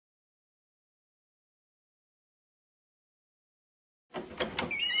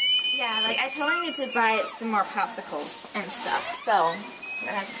Yeah, like I totally need to buy some more popsicles and stuff, so I'm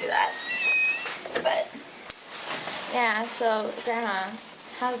gonna have to do that. But yeah, so Grandma,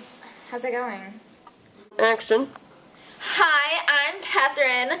 how's it going? Action. Hi, I'm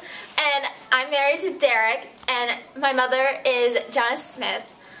Catherine, and I'm married to Derek, and my mother is Janice Smith,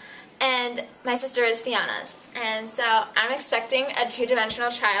 and my sister is Fiona. And so I'm expecting a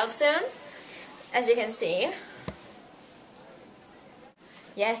two-dimensional child soon, as you can see.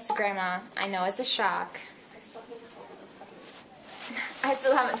 Yes, Grandma, I know it's a shock. I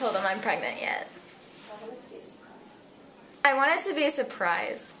still haven't told him I'm pregnant yet. I want it to be a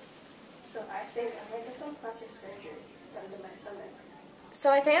surprise. So I think I'm going to get some plastic surgery done to my stomach.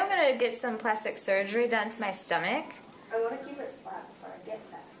 So I think I'm going to get some plastic surgery done to my stomach. I want to keep it flat before I get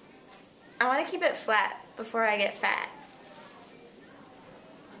fat. I want to keep it flat before I get fat.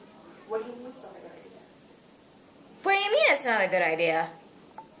 What do you mean it's not a good idea? What do you mean it's not a good idea?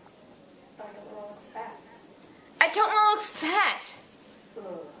 I don't want to look fat. I don't want to look fat. Ugh.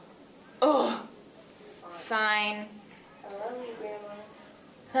 Oh, fine. I love you, Grandma.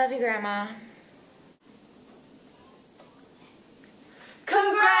 Love you, Grandma.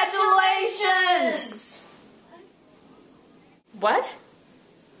 Congratulations! What?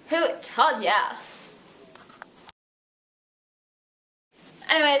 Who told ya?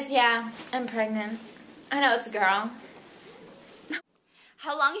 Anyways, yeah, I'm pregnant. I know it's a girl.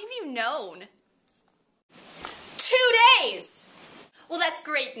 How long have you known? 2 days! Well, that's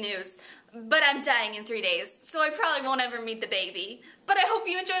great news, but I'm dying in 3 days, so I probably won't ever meet the baby. But I hope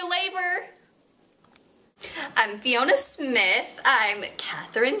you enjoy labor. I'm Fiona Smith. I'm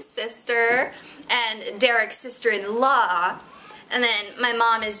Catherine's sister and Derek's sister-in-law. And then my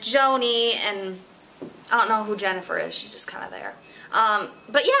mom is Joni, and I don't know who Jennifer is. She's just kind of there.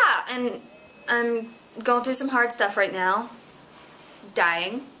 But yeah, and I'm going through some hard stuff right now.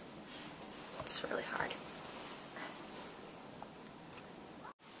 Dying. It's really hard.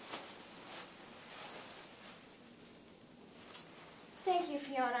 Thank you,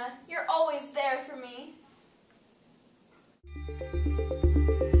 Fiona. You're always there for me.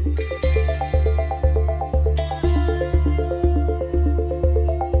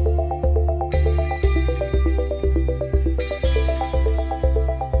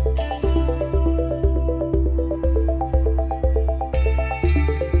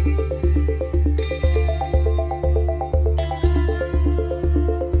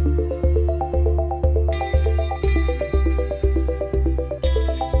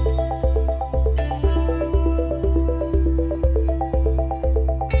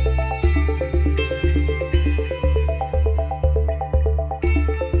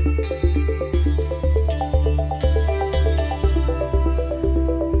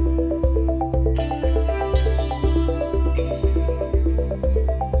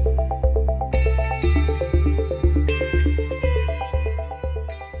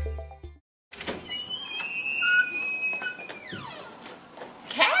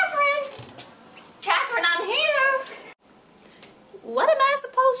 What am I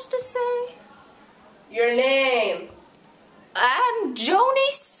supposed to say? Your name. I'm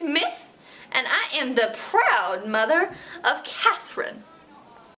Joni Smith, and I am the proud mother of Catherine.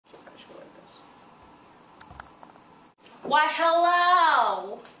 Why,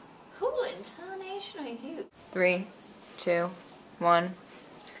 hello! Who intonation are you? 3, 2, 1.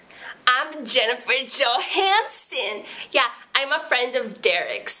 I'm Jennifer Johansson. Yeah, I'm a friend of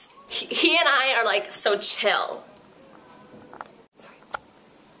Derek's. He and I are like so chill.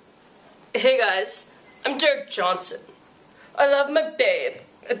 Hey guys, I'm Derek Johnson. I love my babe,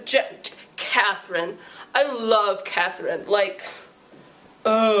 Catherine. I love Catherine, like,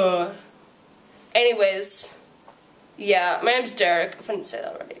 Anyways, yeah, my name's Derek, if I didn't say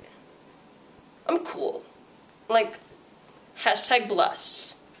that already. I'm cool. Like, hashtag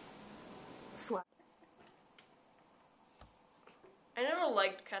blessed. Swag. I never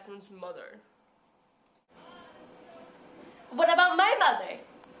liked Catherine's mother. What about my mother?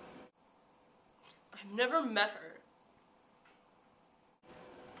 I've never met her.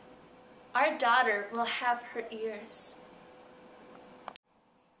 Our daughter will have her ears.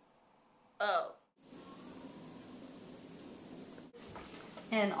 Oh.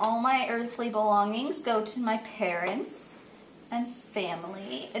 And all my earthly belongings go to my parents and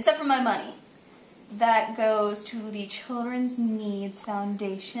family, except for my money. That goes to the Children's Needs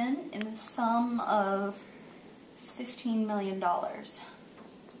Foundation in the sum of $15 million.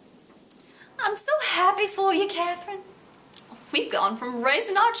 I'm so happy for you, Catherine. We've gone from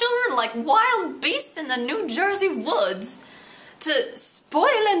raising our children like wild beasts in the New Jersey woods to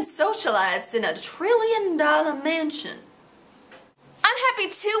spoiling socialites in a $1 trillion mansion. I'm happy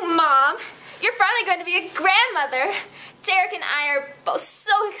too, Mom. You're finally going to be a grandmother. Derek and I are both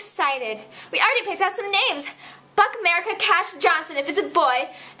so excited. We already picked out some names. Buck America Cash Johnson if it's a boy,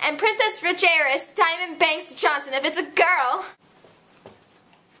 and Princess Rich Heiress Diamond Banks Johnson if it's a girl.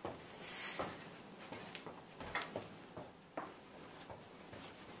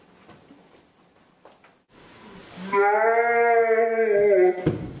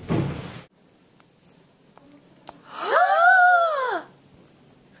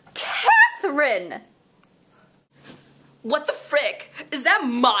 Catherine! What the frick? Is that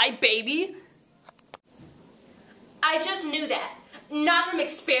my baby? I just knew that. Not from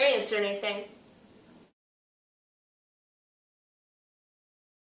experience or anything.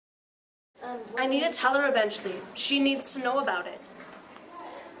 I need to tell her eventually. She needs to know about it.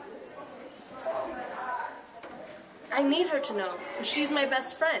 I need her to know. She's my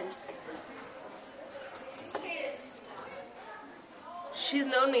best friend. She's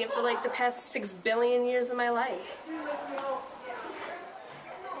known me for like the past 6 billion years of my life.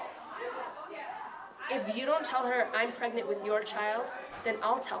 If you don't tell her I'm pregnant with your child, then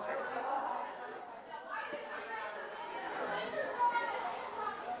I'll tell her.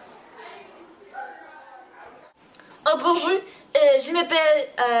 Oh, bonjour, je m'appelle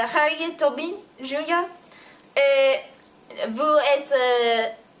Harriet Tobin Jr. Vous êtes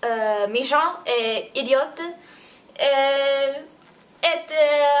méchant et idiote et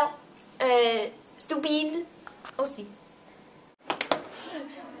stupide aussi.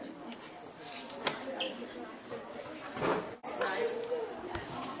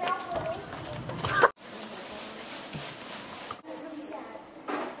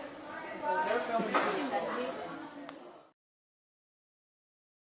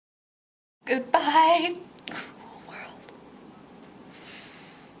 Goodbye, cruel world.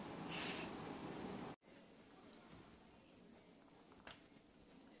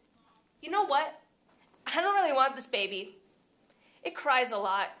 You know what? I don't really want this baby. It cries a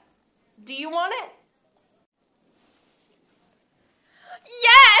lot. Do you want it?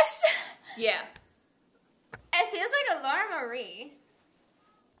 Yes! Yeah. It feels like a Laura Marie.